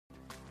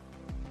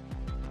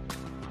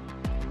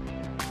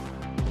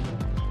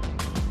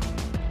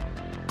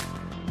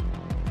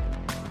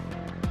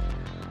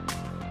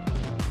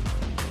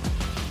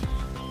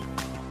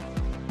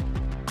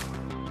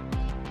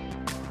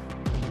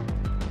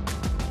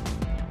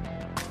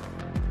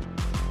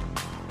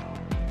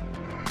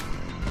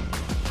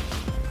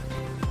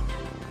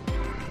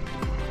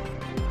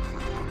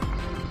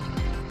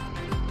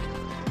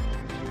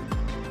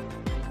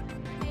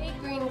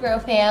Grow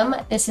Fam.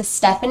 This is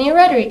Stephanie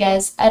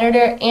Rodriguez,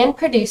 editor and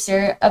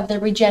producer of the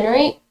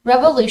Regenerate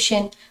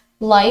Revolution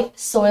Life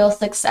Soil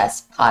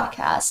Success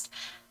podcast.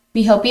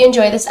 We hope you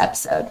enjoy this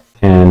episode.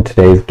 And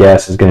today's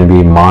guest is going to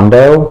be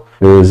Armando,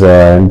 who is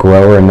a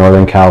grower in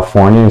Northern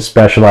California and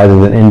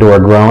specializes in indoor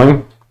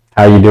growing.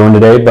 How are you doing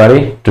today,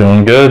 buddy?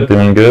 Doing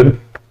good.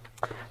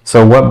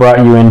 So what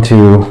brought you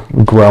into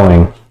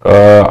growing?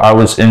 I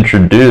was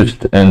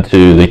introduced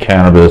into the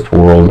cannabis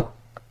world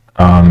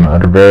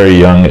at a very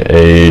young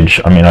age.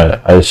 I mean,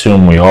 I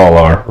assume we all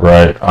are,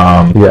 right?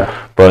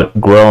 Yeah. But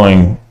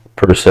growing,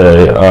 per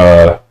se,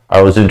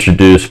 I was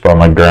introduced by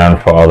my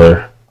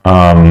grandfather.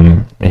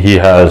 He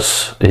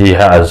has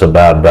a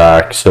bad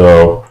back,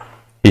 so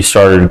he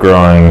started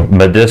growing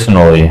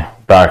medicinally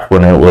back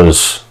when it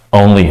was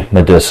only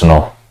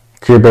medicinal.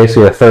 So you're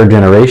basically a third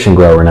generation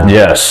grower now.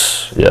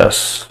 Yes.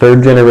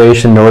 Third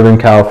generation Northern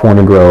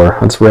California grower.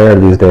 That's rare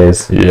these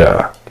days.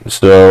 Yeah.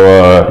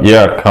 So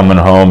coming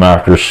home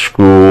after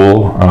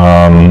school,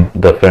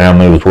 the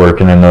family was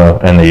working in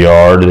the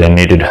yard. They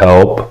needed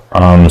help.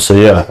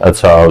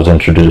 That's how I was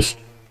introduced.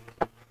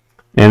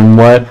 And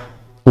what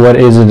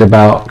is it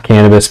about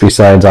cannabis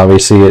besides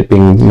obviously it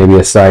being maybe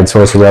a side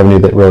source of revenue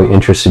that really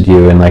interested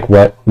you? And like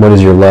what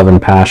is your love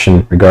and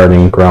passion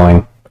regarding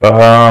growing?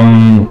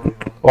 A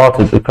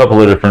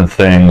couple of different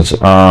things.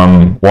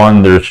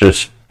 One, there's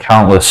just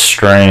countless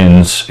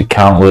strains,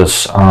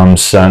 countless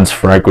scents,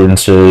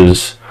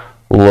 fragrances,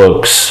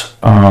 looks,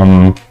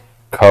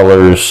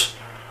 colors.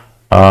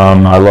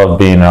 I love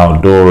being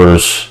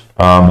outdoors.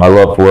 I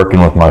love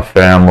working with my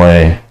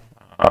family.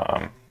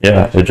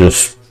 Yeah,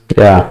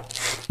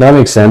 that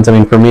makes sense. I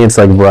mean, for me, it's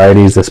like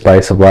variety is the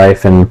spice of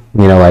life, and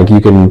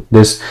you can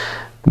this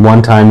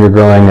one time you're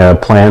growing a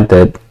plant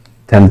that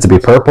tends to be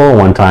purple,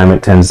 one time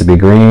it tends to be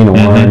green,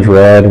 orange,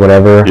 red,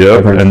 whatever. Yep.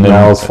 Different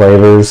smells,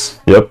 flavors.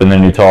 Yep, and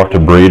then you talk to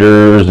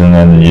breeders, and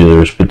then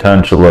there's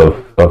potential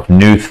of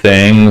new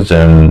things,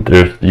 and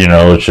there's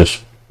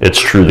it's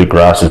true, the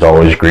grass is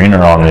always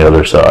greener on the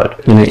other side.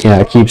 And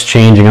it keeps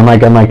changing.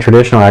 Unlike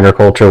traditional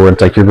agriculture where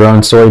it's like you're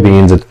growing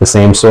soybeans, it's the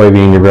same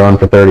soybean you're growing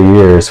for 30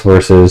 years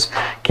versus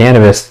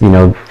cannabis,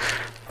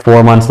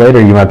 4 months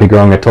later you might be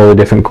growing a totally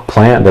different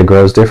plant that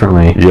grows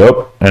differently. Yep,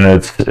 and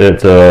it's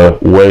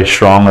way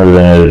stronger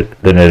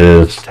than it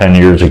is 10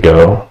 years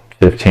ago,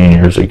 15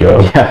 years ago.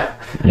 Yeah.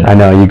 I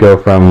know, you go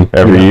from...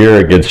 Every year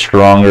it gets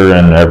stronger,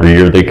 and every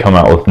year they come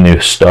out with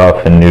new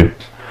stuff and new,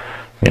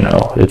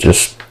 it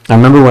just... I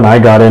remember when I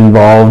got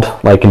involved,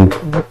 like in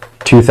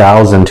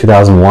 2000,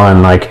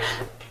 2001, like it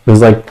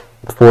was like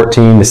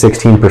 14 to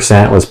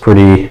 16% was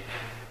pretty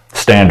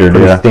standard,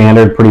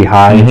 pretty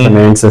high in some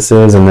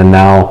instances, and then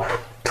now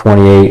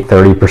 28,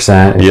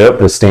 30% is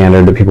the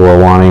standard that people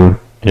are wanting.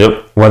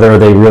 Yep. Whether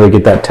they really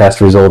get that test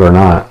result or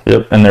not.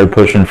 Yep, and they're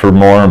pushing for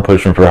more and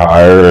pushing for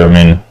higher. I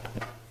mean,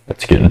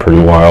 it's getting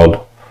pretty wild.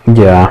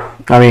 Yeah.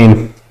 I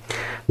mean,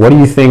 what do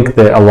you think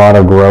that a lot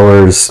of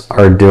growers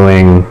are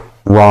doing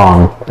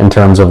wrong in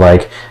terms of,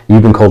 like,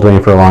 you've been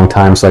cultivating for a long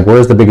time, so like what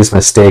is the biggest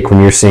mistake when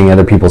you're seeing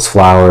other people's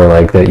flower,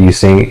 like that you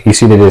see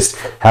they just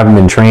haven't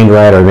been trained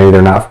right, or maybe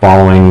they're not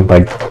following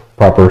like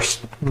proper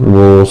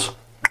rules?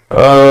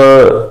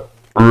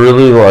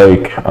 Really,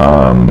 like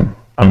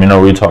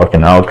are we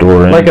talking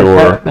outdoor,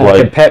 indoor?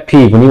 Like a pet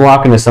peeve when you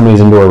walk into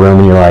somebody's indoor room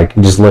and you're like,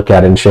 you just look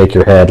at it and shake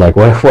your head, like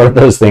what are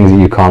those things that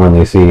you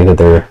commonly see that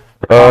they're...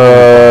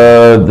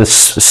 The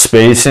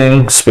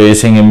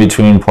spacing in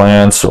between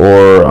plants,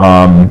 or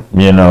how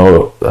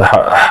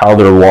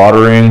they're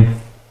watering.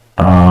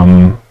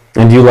 And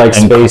do you like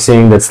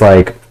spacing that's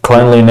like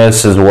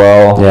cleanliness as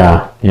well?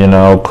 Yeah.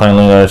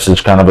 Cleanliness is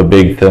kind of a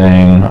big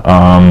thing.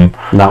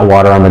 Not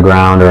water on the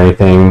ground or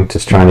anything.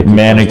 Just trying to keep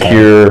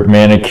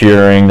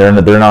manicuring.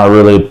 They're not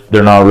really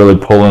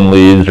pulling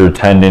leaves or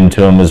tending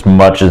to them as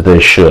much as they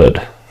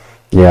should.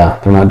 Yeah,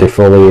 they're not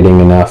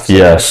defoliating enough.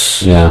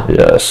 Yes. Yeah.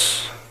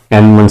 Yes.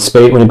 And when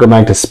you go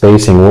back to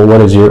spacing, what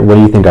do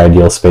you think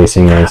ideal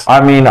spacing is? I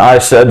mean, I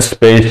said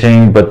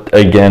spacing, but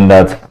again,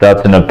 that's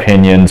an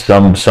opinion.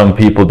 Some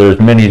people,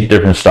 there's many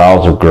different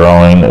styles of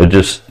growing. It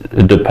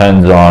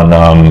depends on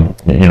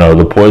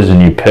the poison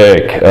you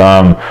pick.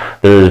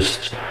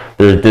 There's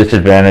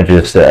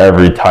disadvantages to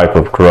every type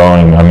of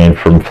growing. I mean,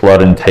 from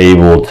flood and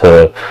table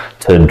to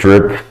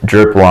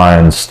drip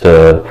lines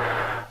to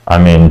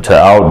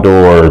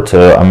outdoor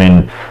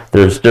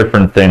there's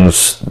different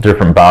things,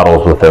 different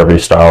battles with every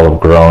style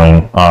of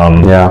growing.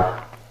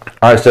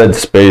 I said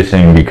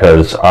spacing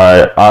because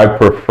I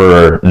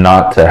prefer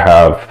not to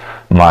have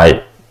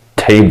my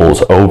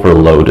tables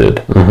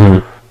overloaded,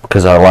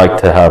 because I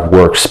like to have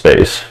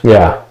workspace.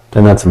 Yeah,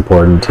 and that's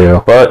important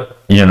too. But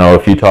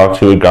if you talk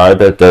to a guy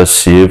that does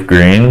Sea of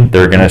Green,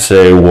 they're gonna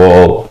say,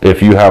 well,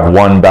 if you have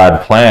one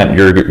bad plant,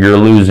 you're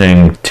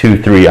losing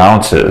 2-3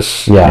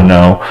 ounces.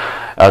 Yeah.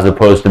 As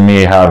opposed to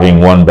me having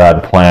one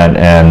bad plant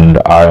and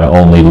I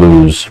only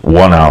lose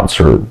 1 ounce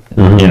or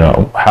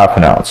half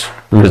an ounce,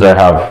 because I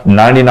have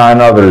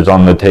 99 others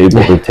on the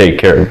table to take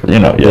care of.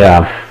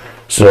 Yeah.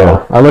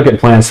 So I look at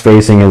plant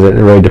spacing as it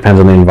really depends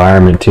on the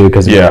environment too,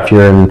 because if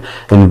you're in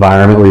an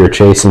environment where you're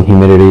chasing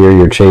humidity or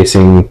you're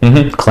chasing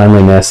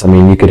cleanliness, I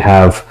mean, you could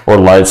have or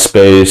light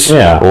space, or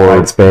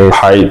light space,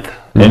 height,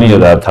 any of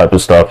that type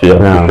of stuff. For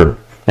sure.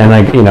 And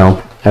like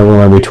and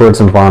when we toured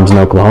some farms in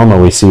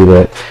Oklahoma, we see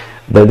that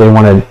they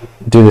want to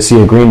do the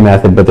sea of green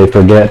method, but they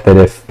forget that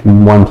if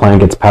one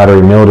plant gets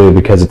powdery mildew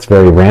because it's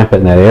very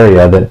rampant in that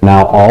area, that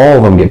now all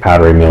of them get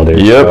powdery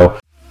mildew. Yep. So,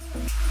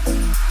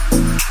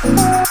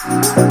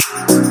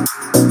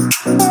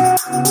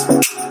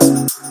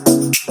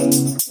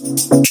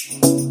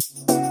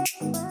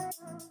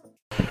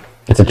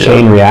 it's a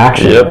chain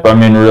reaction. Yep. I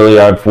mean, really,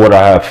 what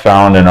I have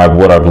found and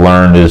what I've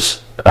learned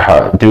is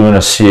doing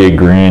a sea of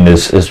green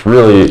is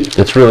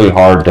really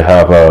hard to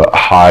have a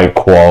high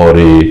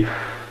quality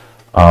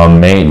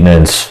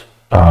maintenance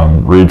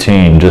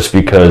routine, just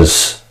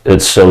because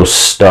it's so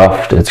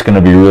stuffed. It's going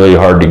to be really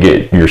hard to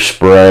get your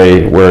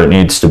spray where it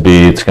needs to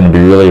be. It's going to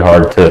be really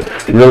hard to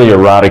really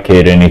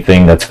eradicate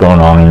anything that's going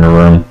on in your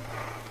room.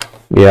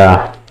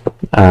 Yeah.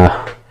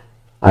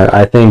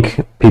 I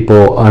think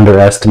people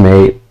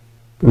underestimate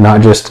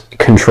not just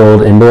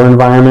controlled indoor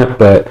environment,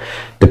 but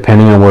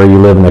depending on where you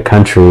live in the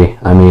country,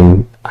 I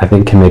mean, I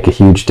think can make a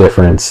huge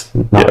difference.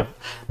 Not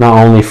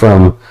only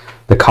from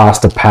the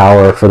cost of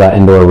power for that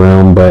indoor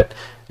room, but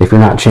if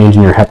you're not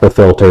changing your HEPA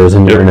filters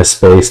and you're in a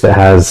space that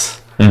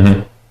has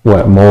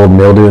mold,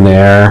 mildew in the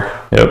air,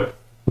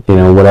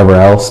 whatever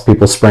else,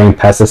 people spraying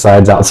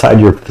pesticides outside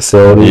your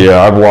facility.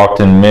 Yeah, I've walked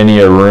in many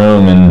a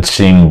room and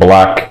seen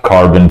black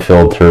carbon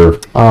filter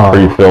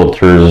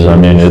pre-filters. I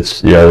mean,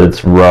 it's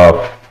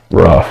rough.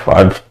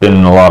 I've been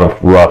in a lot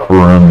of rough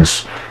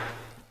rooms.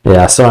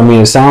 Yeah, so I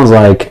mean, it sounds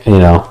like they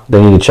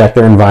need to check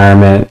their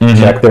environment,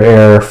 check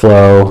their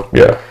airflow.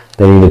 Yeah,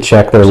 they need to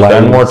check their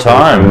lighting. Spend more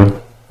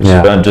time.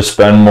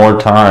 Spend more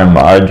time.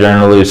 I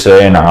generally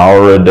say an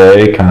hour a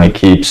day kind of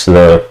keeps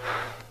the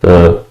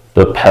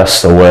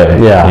pests away.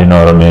 Yeah, you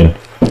know what I mean.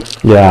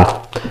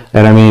 Yeah,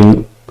 and I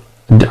mean,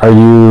 are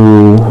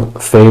you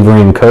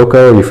favoring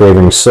cocoa? Are you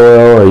favoring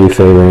soil? Are you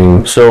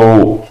favoring?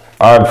 So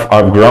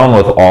I've grown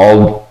with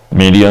all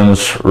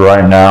mediums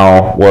right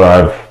now.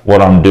 What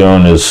I'm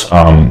doing is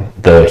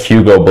the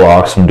Hugo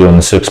blocks. I'm doing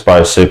the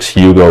 6x6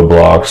 Hugo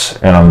blocks,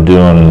 and I'm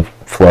doing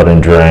flood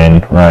and drain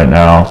right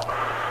now.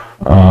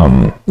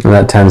 And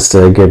that tends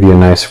to give you a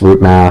nice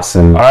root mass.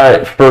 And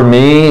for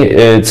me,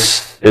 it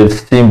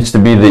seems to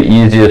be the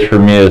easiest for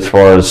me as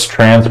far as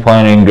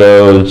transplanting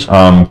goes.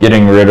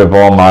 Getting rid of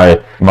all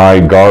my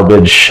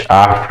garbage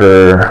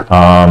after,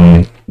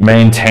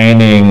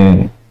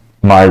 maintaining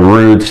my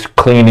roots,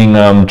 cleaning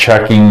them,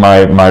 checking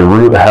my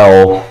root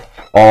health,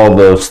 all of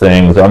those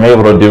things. I'm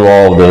able to do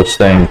all of those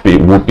things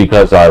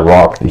because I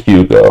rock the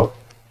Hugo.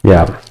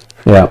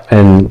 Yeah,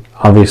 and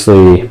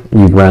obviously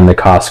you've run the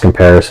cost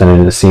comparison,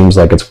 and it seems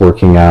like it's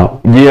working out.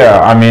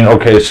 Yeah, I mean,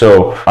 okay,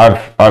 so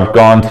I've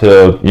gone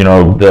to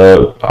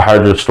the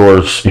hydro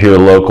stores here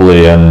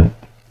locally, and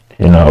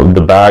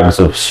the bags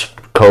of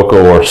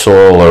cocoa or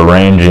soil are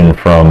ranging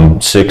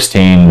from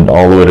 16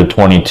 all the way to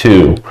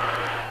 22.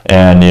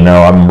 And,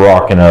 I'm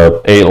rocking a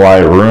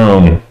 8-light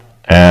room,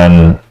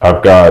 and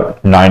I've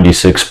got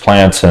 96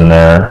 plants in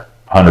there,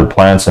 100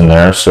 plants in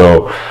there.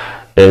 So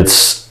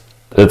it's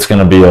going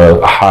to be a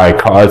high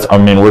cost. I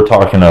mean, we're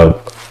talking a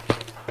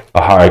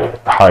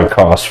high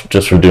cost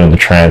just for doing the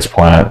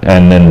transplant,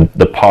 and then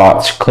the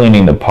pots,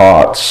 cleaning the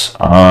pots.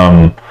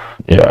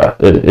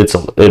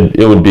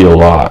 It would be a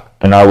lot,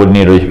 and I would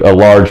need a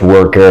large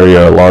work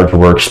area, a large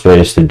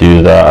workspace to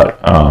do that.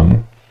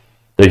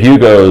 The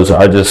Hugos,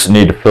 I just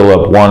need to fill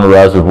up one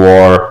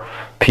reservoir,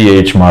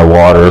 pH my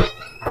water,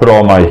 put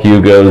all my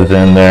Hugos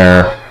in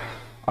there.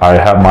 I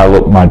have my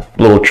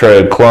little tray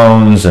of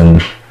clones,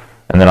 and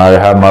then I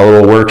have my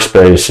little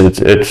workspace.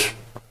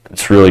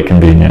 It's really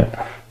convenient.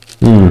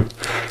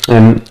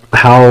 And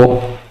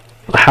how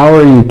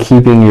are you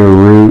keeping your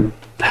root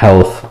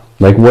health?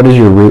 Like, what is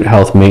your root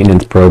health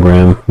maintenance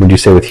program, would you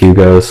say, with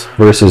Hugos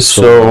versus?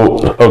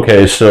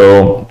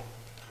 So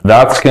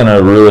that's going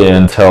to really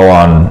entail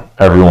on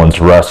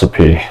everyone's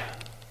recipe.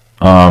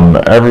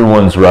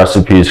 Everyone's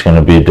recipe is going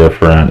to be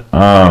different.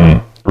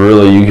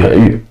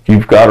 Really,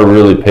 you've got to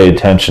really pay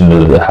attention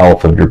to the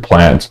health of your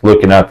plants,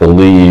 looking at the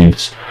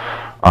leaves,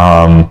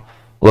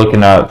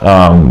 looking at,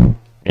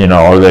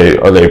 are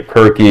they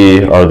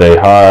perky? Are they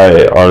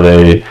high? Are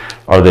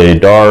they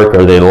dark?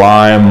 Are they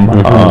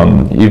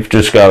lime? You've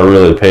just got to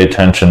really pay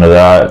attention to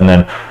that. And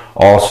then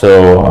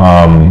also,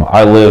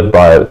 I live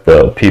by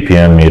the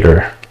ppm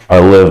meter. I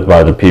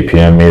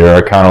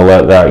I kind of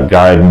let that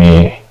guide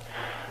me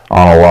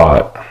on a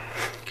lot.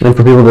 And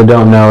for people that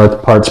don't know, it's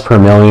parts per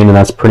million, and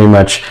that's pretty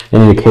much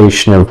an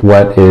indication of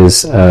what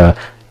is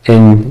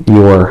in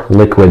your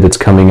liquid that's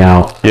coming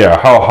out.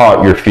 Yeah, how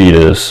hot your feed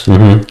is.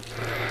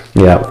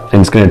 Yeah,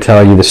 and it's going to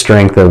tell you the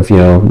strength of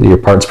your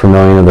parts per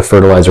million of the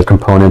fertilizer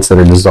components that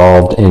are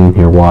dissolved in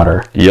your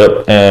water.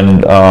 Yep,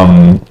 and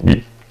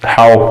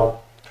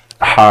how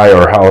high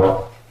or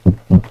how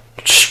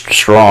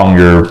strong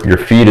your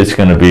feed is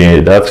going to be,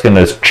 that's going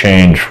to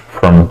change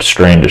from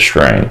strain to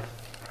strain.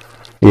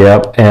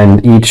 Yep,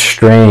 and each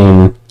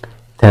strain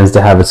tends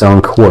to have its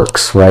own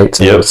quirks, right?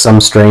 So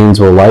some strains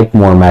will like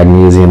more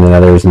magnesium than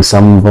others, and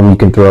some of them you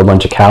can throw a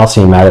bunch of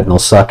calcium at it and they'll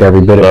suck every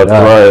bit of it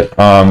up. That's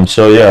right.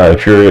 So yeah,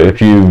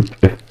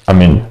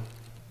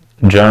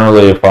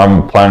 generally, if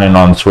I'm planning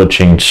on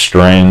switching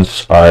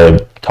strains, I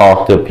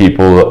talk to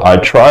people. I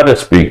try to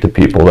speak to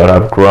people that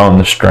have grown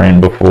the strain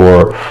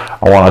before.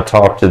 I want to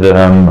talk to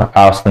them,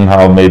 ask them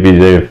how maybe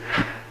they've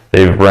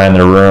ran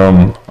their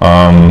room,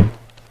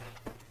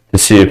 to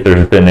see if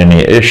there's been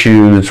any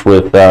issues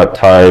with that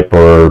type,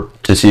 or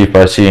to see if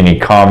I see any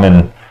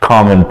common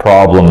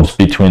problems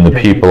between the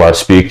people I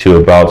speak to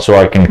about, so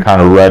I can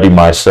kind of ready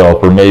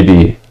myself, or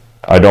maybe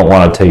I don't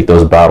want to take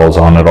those battles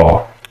on at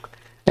all.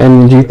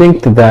 And do you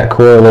think that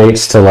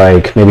correlates to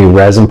like maybe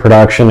resin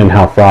production and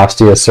how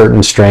frosty a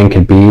certain strain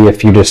could be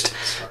if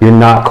you're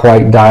not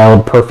quite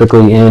dialed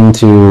perfectly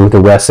into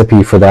the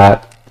recipe for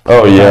that?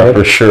 Oh yeah,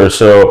 for sure.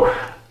 So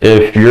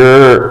if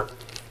your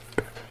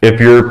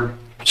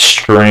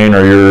strain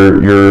or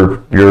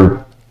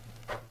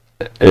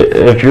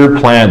if your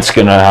plant's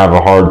gonna have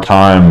a hard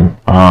time,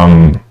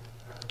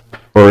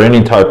 or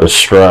any type of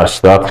stress,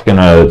 that's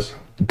gonna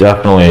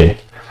definitely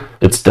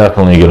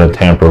gonna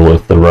tamper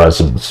with the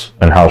resins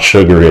and how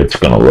sugary it's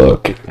gonna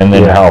look, and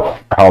then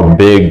how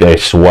big they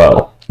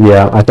swell.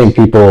 Yeah, I think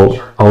people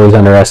always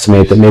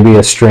underestimate that maybe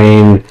a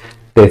strain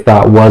they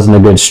thought wasn't a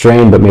good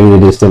strain, but maybe they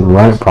just didn't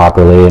run it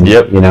properly, and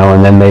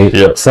and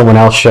then someone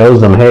else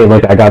shows them, hey,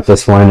 look, I got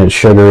this one, it's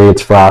sugary,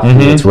 it's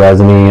frosty, it's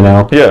resiny,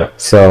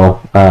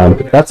 So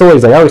that's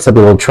always, I always tell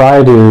people,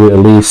 try to at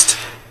least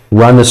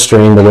run the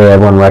strain the way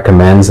everyone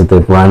recommends that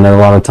they've run it a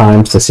lot of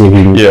times, to see if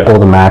you can pull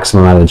the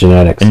maximum out of the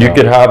genetics. And you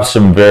could have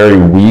some very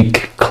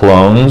weak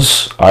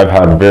clones. I've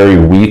had very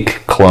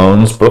weak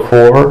clones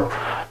before,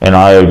 and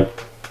I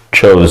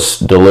chose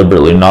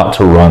deliberately not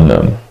to run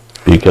them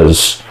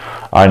because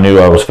I knew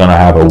I was going to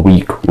have a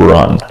weak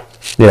run.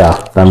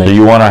 Yeah. So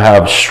you want to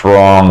have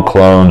strong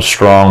clones,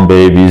 strong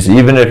babies,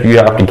 even if you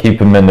have to keep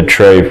them in the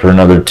tray for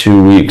another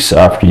 2 weeks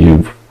after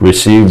you've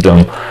received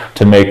them,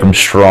 to make them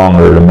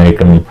stronger, to make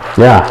them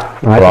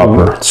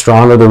proper. The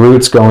stronger the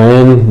roots go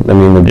in, I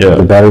mean,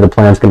 the better the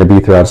plant's going to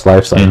be throughout its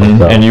life cycle.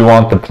 So. And you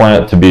want the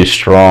plant to be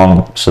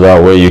strong, so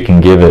that way you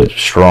can give it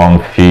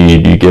strong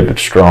feed. You give it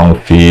strong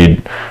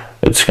feed,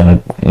 it's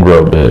going to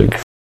grow big.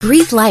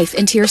 Breathe life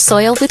into your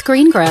soil with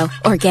GreenGrow.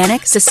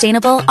 Organic,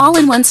 sustainable,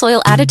 all-in-one soil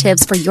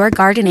additives for your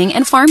gardening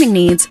and farming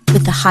needs.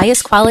 With the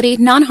highest quality,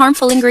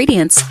 non-harmful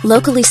ingredients.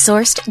 Locally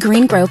sourced,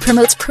 GreenGrow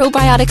promotes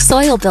probiotic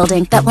soil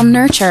building that will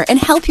nurture and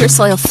help your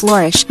soil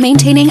flourish,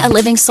 maintaining a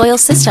living soil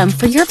system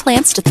for your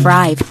plants to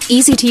thrive.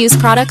 Easy-to-use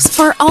products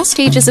for all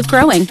stages of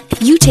growing.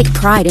 You take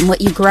pride in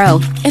what you grow,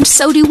 and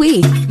so do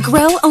we.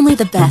 Grow only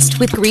the best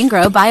with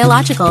GreenGrow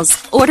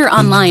Biologicals. Order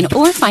online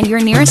or find your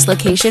nearest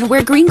location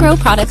where GreenGrow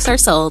products are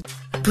sold.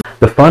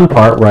 The fun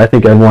part where I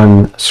think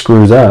everyone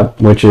screws up,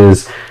 which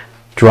is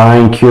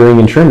drying, curing,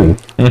 and trimming.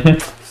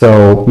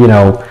 So,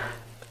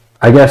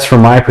 I guess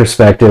from my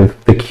perspective,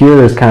 the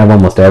cure is kind of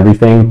almost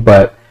everything,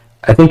 but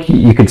I think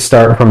you could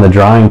start from the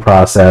drying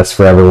process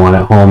for everyone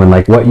at home, and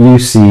like what you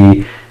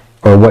see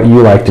or what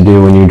you like to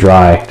do when you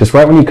dry. Just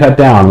right when you cut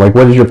down, like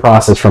what is your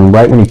process from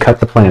right when you cut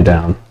the plant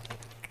down?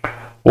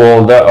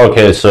 Well,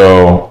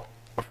 so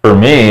for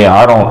me,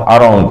 I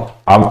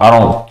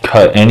don't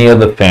cut any of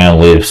the fan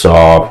leaves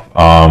off.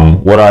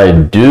 What I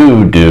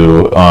do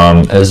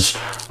is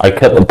I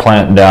cut the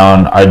plant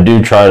down. I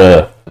do try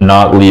to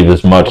not leave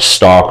as much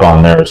stalk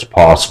on there as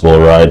possible,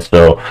 right?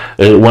 So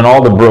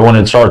when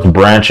it starts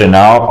branching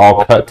out,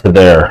 I'll cut to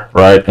there,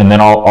 right? And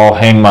then I'll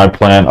hang my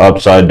plant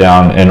upside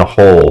down in a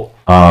hole.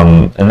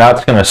 And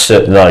that's going to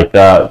sit like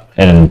that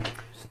in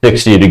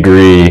 60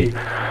 degrees.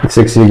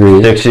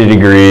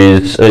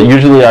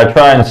 Usually I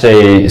try and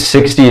say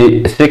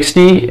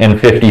 60 and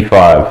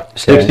 55.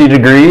 60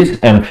 degrees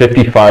and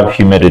 55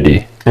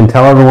 humidity. And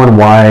tell everyone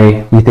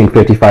why you think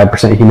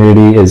 55%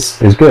 humidity is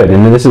good.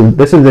 And this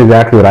is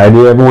exactly what I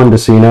do, everyone,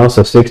 just so you know.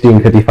 So 60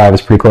 and 55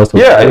 is pretty close to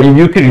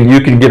you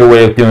could get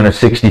away with doing a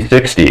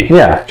 60-60.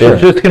 Yeah, sure.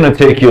 It's just going to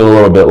take you a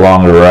little bit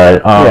longer, right?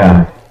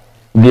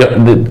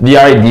 The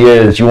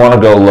idea is you want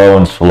to go low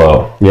and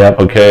slow. Yep.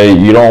 Okay.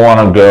 You don't want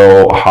to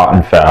go hot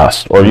and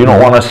fast, or you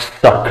don't want to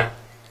suck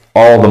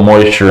all the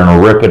moisture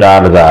and rip it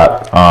out of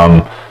that.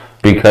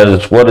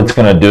 Because what it's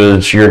going to do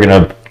is you're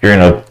gonna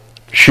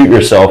shoot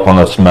yourself on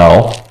the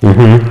smell. You're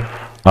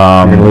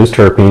gonna lose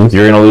terpenes.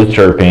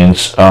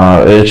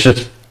 It's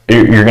just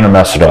you're gonna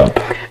mess it up.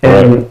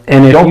 And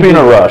don't be in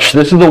a rush.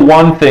 This is the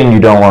one thing you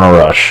don't want to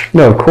rush.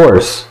 No, of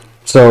course.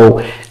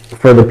 So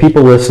for the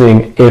people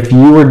listening, if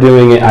you were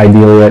doing it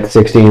ideally at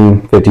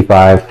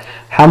 16:55,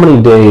 how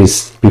many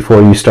days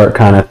before you start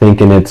kind of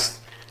thinking it's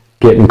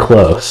getting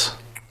close?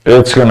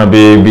 It's going to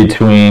be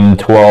between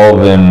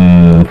 12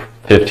 and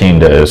 15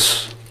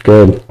 days.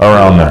 Good.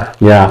 Around there.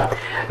 Yeah.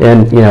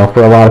 And,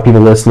 for a lot of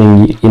people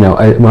listening,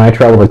 when I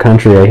travel the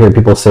country, I hear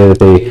people say that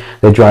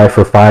they drive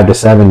for 5 to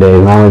 7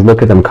 days, and I always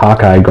look at them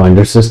cockeyed going,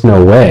 there's just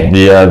no way.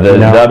 Yeah,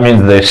 that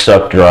means they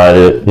suck dried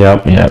it.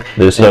 Yep. Yeah,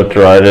 they suck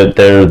dried it.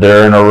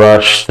 They're in a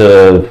rush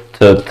to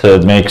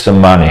to make some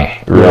money,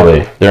 really.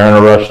 Yeah. They're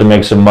in a rush to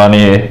make some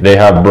money. They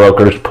have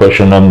brokers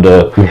pushing them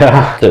to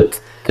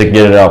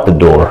get it out the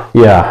door.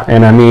 Yeah,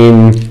 and I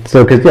mean,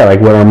 so, because, yeah,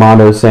 like what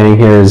Armando's saying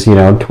here is,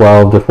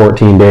 12 to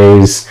 14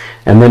 days,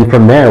 and then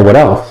from there, what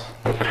else?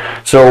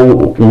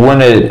 So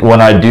when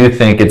I do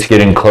think it's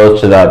getting close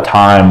to that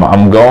time,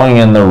 I'm going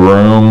in the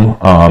room,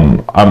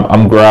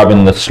 I'm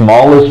grabbing the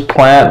smallest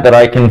plant that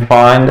I can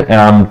find, and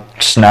I'm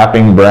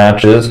snapping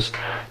branches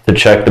to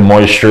check the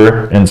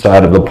moisture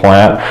inside of the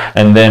plant.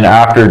 And then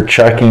after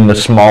checking the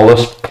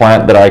smallest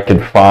plant that I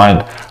could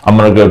find, I'm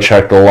going to go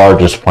check the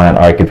largest plant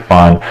I could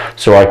find,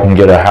 so I can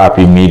get a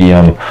happy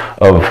medium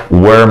of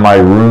where my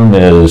room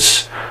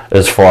is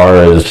as far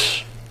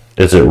as,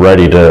 is it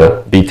ready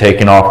to be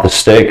taken off the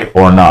stick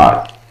or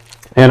not?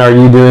 And are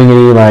you doing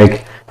any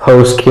like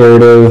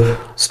post-curative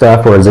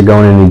stuff, or is it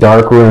going in a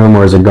dark room,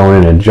 or is it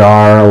going in a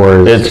jar,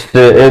 or is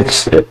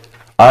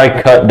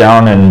I cut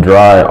down and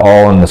dry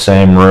all in the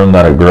same room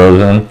that it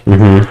grows in.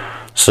 Mm-hmm.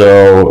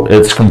 So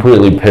it's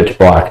completely pitch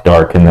black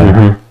dark in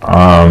there.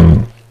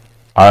 Mm-hmm.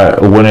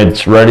 When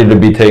it's ready to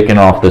be taken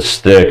off the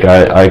stick,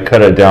 I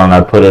cut it down.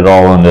 I put it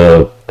all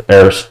into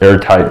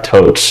airtight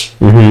totes.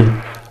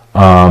 Mm-hmm.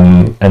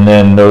 And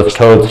then those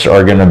totes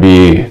are going to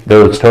be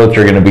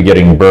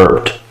getting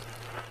burped.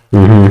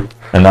 Mm-hmm.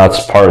 And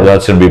that's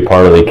going to be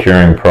part of the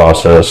curing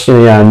process.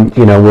 Yeah, and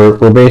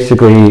we're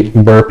basically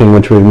burping,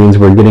 which means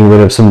we're getting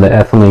rid of some of the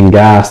ethylene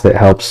gas that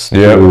helps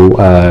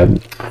to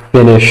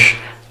finish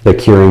the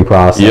curing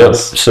process. Yep.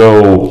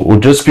 So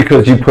just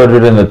because you put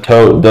it in the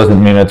tote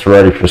doesn't mean it's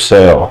ready for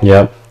sale.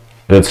 Yep.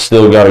 It's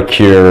still got to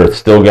cure. It's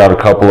still got a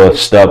couple of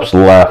steps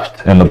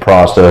left in the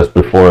process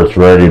before it's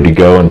ready to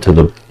go into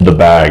the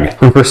bag.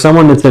 And for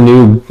someone that's a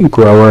new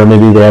grower,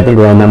 maybe they haven't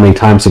grown that many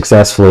times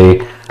successfully,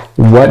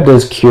 what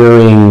does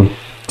curing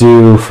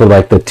do for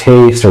like the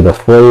taste or the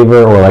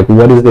flavor, or like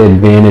what is the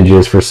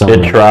advantages for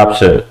someone? It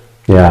traps it.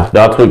 Yeah.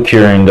 That's what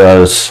curing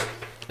does.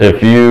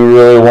 If you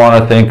really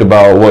want to think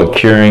about what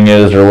curing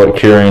is or what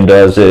curing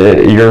does,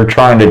 you're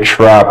trying to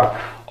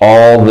trap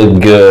all the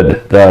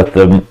good that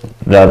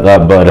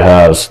that bud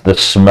has, the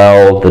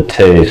smell, the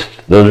taste.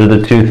 Those are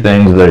the two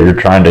things that you're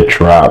trying to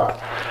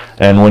trap.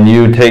 And when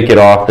you take it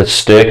off the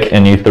stick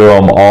and you throw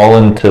them all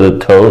into the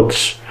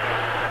totes,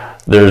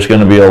 there's going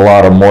to be a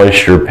lot of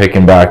moisture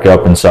picking back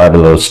up inside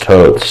of those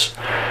totes.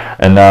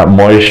 And that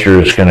moisture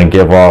is going to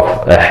give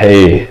off a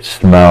hay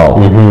smell,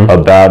 mm-hmm.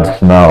 a bad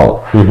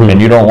smell. Mm-hmm.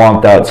 And you don't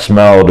want that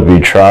smell to be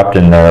trapped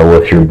in there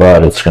with your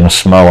bud. It's going to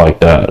smell like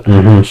that.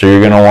 Mm-hmm. So you're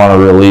going to want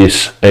to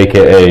release,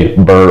 aka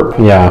burp.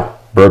 Yeah.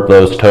 Burp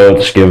those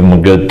totes, give them a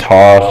good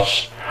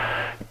toss.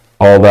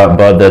 All that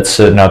bud that's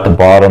sitting at the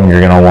bottom,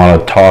 you're going to want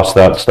to toss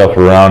that stuff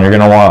around. You're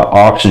going to want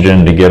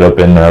oxygen to get up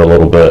in there a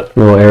little bit. A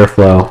little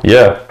airflow.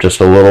 Yeah, just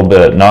a little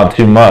bit. Not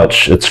too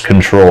much. It's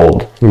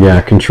controlled.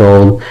 Yeah,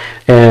 controlled.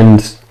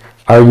 And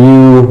are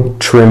you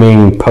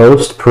trimming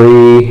post,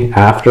 pre,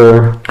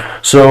 after?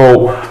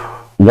 So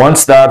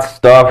once that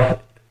stuff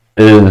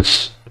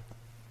is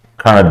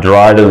kind of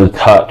dry to the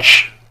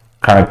touch,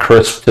 kind of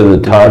crisp to the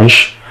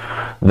touch,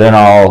 mm-hmm. then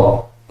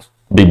I'll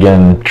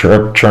begin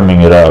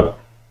trimming it up.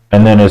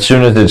 And then as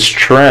soon as it's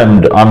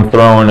trimmed, I'm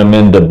throwing them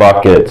into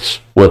buckets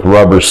with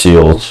rubber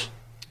seals.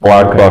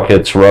 Black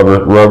buckets,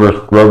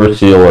 rubber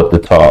seal at the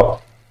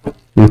top.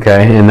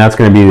 Okay, and that's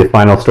going to be the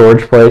final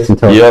storage place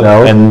until it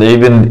sells? And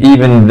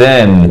even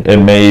then, it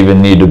may even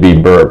need to be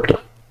burped.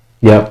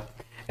 Yep.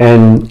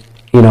 And,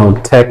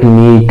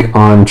 technique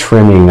on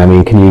trimming. I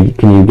mean, can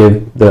you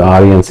give the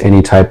audience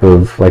any type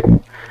of, like,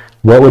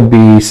 what would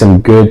be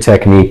some good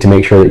technique to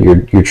make sure that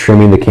you're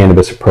trimming the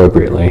cannabis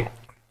appropriately?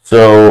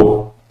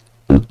 So,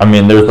 I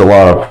mean, there's a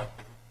lot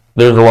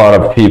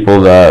of people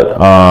that,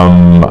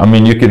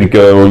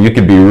 you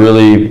could be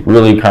really,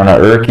 really kind of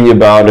irky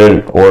about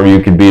it, or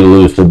you could be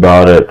loose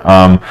about it.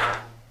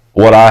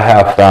 What I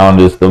have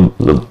found is the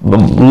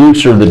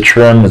looser the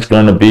trim is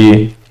going to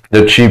be,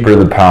 the cheaper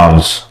the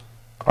pounds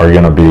are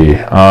going to be.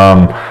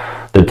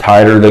 The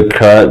tighter the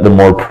cut, the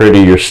more pretty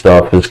your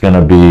stuff is going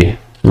to be.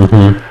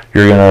 Mm-hmm.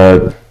 You're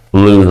going to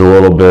lose a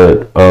little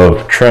bit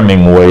of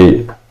trimming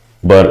weight,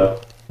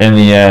 but in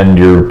the end,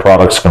 your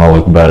product's going to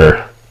look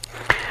better.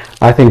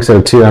 I think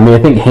so too. I mean, I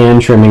think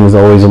hand trimming has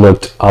always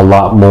looked a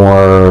lot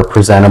more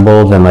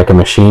presentable than like a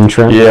machine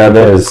trim. Yeah,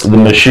 the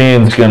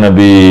machine's going to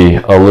be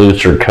a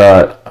looser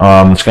cut.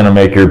 It's going to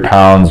make your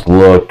pounds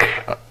look,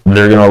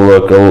 they're going to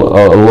look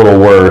a little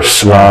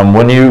worse. Yeah.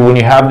 When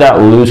you have that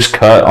loose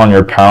cut on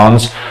your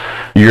pounds,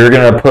 you're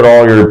going to put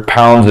all your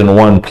pounds in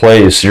one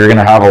place. You're going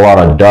to have a lot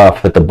of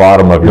duff at the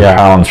bottom of your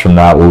pounds from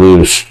that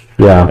loose.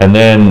 Yeah. And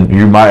then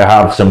you might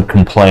have some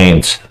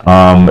complaints.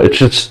 It's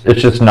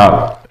just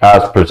not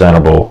as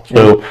presentable.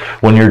 So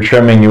when you're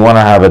trimming, you want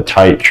to have a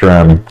tight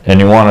trim, and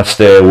you want to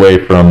stay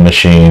away from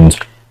machines.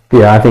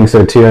 Yeah, I think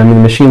so too. I mean,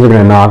 the machines are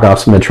going to knock off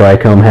some of the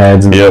trichome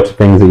heads and sorts of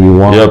things that you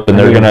want. Yep,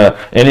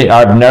 and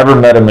I've never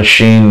met a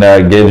machine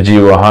that gives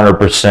you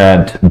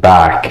 100%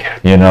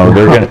 back.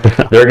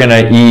 They're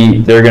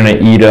gonna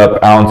eat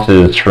up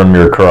ounces from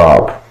your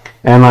crop.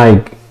 And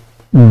like,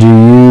 do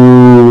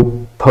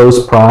you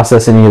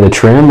post-process any of the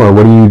trim, or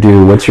what do you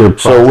do? What's your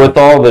process? So with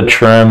all the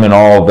trim and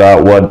all of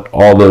that,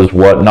 all those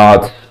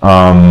whatnots,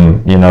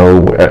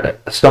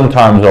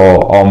 sometimes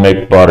I'll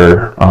make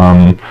butter.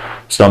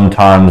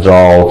 Sometimes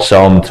I'll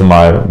sell them to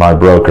my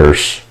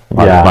brokers,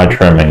 my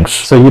trimmings.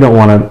 So you don't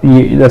want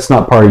to, that's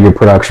not part of your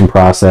production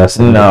process.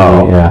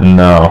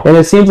 No. And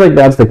it seems like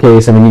that's the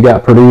case. I mean, you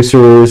got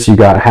producers, you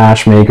got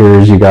hash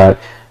makers, you got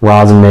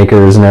rosin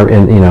makers, and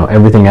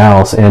everything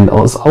else. And a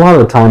lot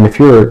of the time, if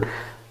you're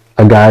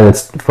a guy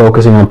that's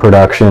focusing on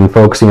production,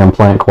 focusing on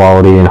plant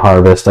quality and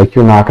harvest, like,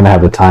 you're not going to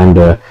have the time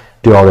to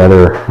do all the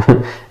other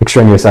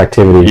extraneous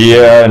activities.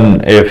 Yeah,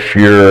 and if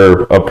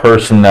you're a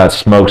person that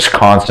smokes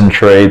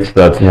concentrates,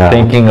 that's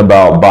thinking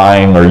about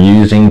buying or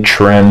using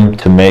trim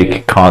to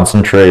make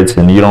concentrates,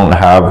 and you don't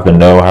have the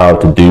know-how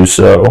to do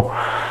so,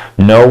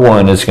 no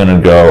one is going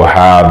to go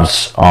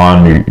halves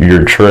on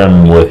your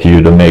trim with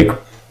you to make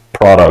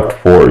product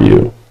for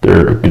you.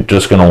 They're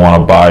just going to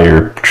want to buy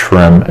your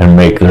trim and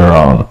make their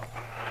own.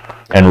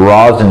 And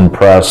rosin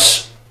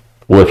press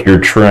with your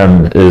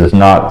trim is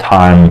not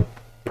time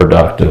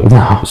productive.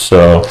 No.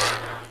 So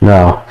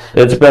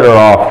it's better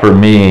off for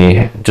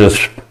me,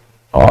 just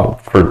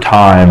for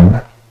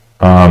time,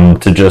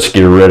 to just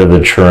get rid of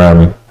the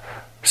trim,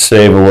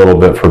 save a little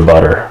bit for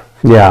butter.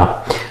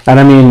 Yeah. And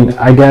I mean,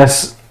 I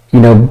guess,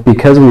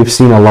 because we've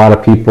seen a lot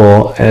of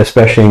people,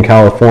 especially in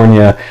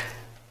California,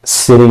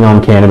 sitting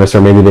on cannabis,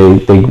 or maybe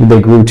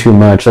they grew too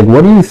much. Like,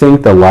 what do you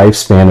think the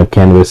lifespan of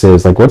cannabis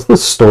is? Like, what's the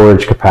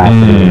storage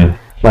capacity?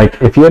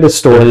 Like, if you had to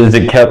store it... Is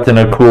it kept in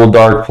a cool,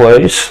 dark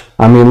place?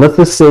 I mean, let's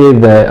just say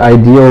the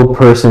ideal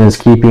person is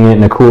keeping it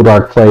in a cool,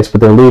 dark place,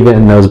 but they're leaving it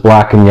in those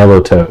black and yellow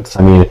totes.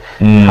 I mean,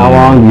 how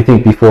long do you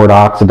think before it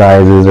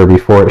oxidizes or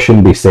before it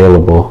shouldn't be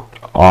saleable?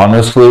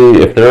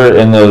 Honestly, if they're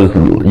in those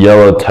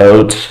yellow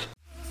totes...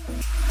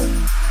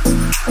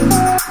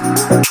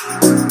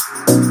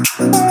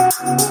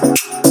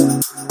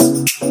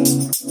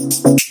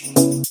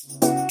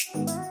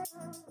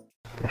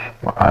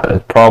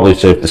 It's probably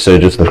safe to say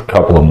just a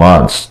couple of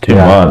months, 2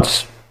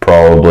 months,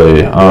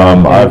 probably.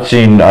 I've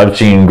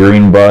seen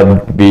green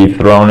bud be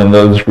thrown in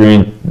those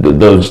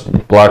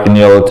black and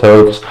yellow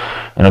totes,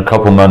 and a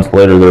couple months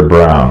later they're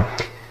brown.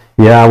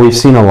 Yeah, we've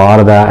seen a lot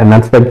of that, and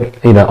that's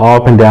all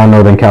up and down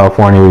Northern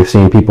California. We've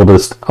seen people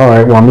just, all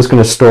right, well, I'm just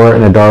going to store it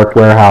in a dark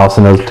warehouse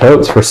in those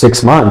totes for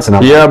 6 months. And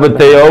but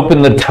they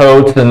open the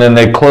totes and then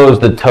they close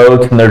the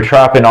totes, and they're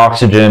trapping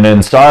oxygen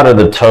inside of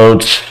the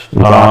totes,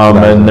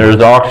 and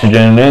there's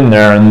oxygen in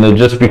there, and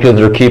just because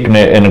they're keeping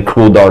it in a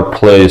cool, dark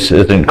place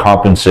isn't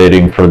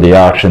compensating for the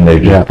action they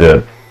just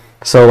did.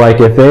 So, like,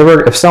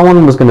 if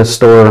someone was going to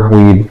store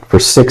weed for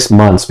 6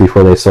 months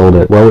before they sold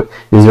it,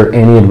 is there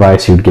any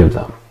advice you'd give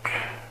them?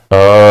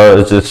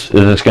 Is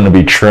this going to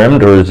be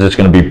trimmed, or is this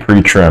going to be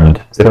pre-trimmed?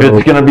 If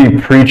it's going to be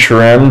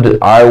pre-trimmed,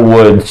 I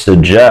would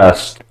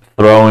suggest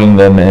throwing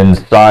them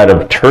inside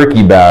of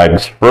turkey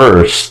bags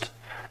first,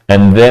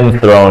 and then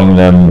throwing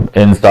them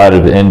inside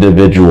of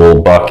individual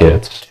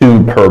buckets,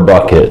 2 per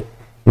bucket.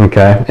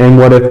 Okay. And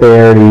what if they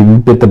already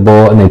bit the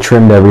bullet and they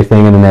trimmed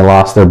everything and then they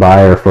lost their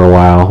buyer for a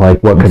while?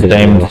 Like, what could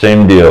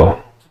Same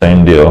deal.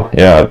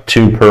 Yeah,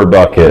 2 per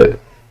bucket.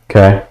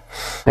 Okay.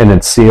 And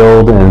it's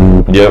sealed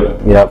and...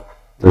 Yep.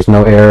 There's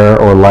no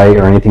air or light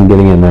or anything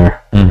getting in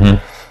there.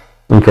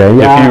 Mm-hmm. Okay,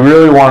 yeah. If you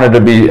really wanted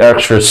to be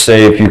extra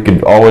safe, you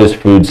could always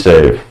food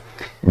safe.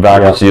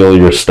 Vacuum seal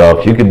your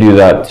stuff. You could do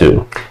that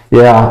too.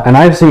 Yeah, and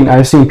I've seen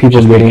people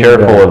just be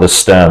careful of the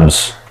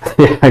stems.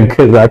 Yeah,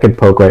 because I could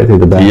poke right through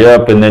the back.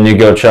 Yep, and then you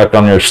go check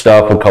on your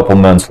stuff a couple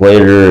months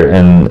later,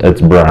 and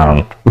it's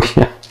brown.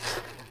 Yeah,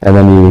 and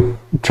then you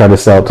try to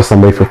sell it to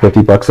somebody for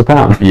 $50 a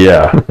pound.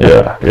 Yeah,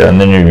 and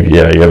then you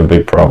have a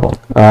big problem.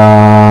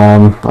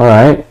 All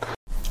right.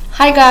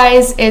 Hi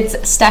guys,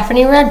 it's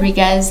Stephanie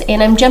Rodriguez,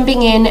 and I'm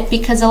jumping in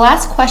because the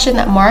last question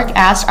that Mark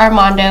asked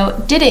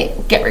Armando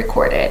didn't get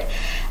recorded,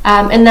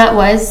 and that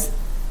was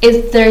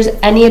if there's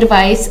any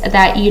advice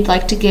that you'd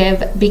like to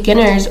give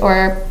beginners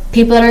or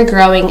people that are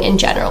growing in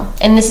general.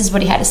 And this is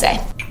what he had to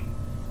say.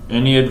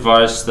 Any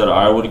advice that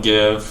I would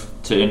give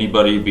to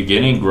anybody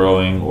beginning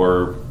growing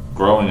or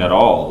growing at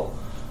all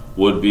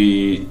would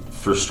be,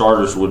 for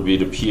starters, would be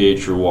to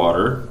pH your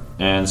water.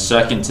 And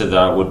second to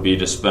that would be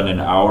to spend an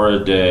hour a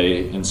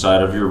day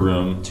inside of your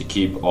room to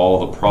keep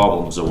all the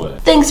problems away.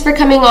 Thanks for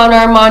coming on,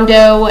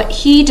 Armando.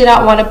 He did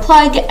not want to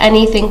plug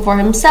anything for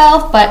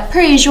himself, but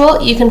per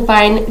usual, you can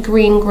find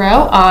Green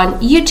Grow on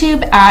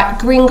YouTube at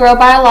Green Grow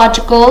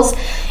Biologicals,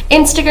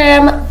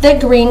 Instagram, The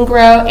Green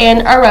Grow,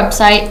 and our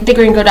website,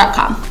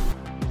 thegreengrow.com.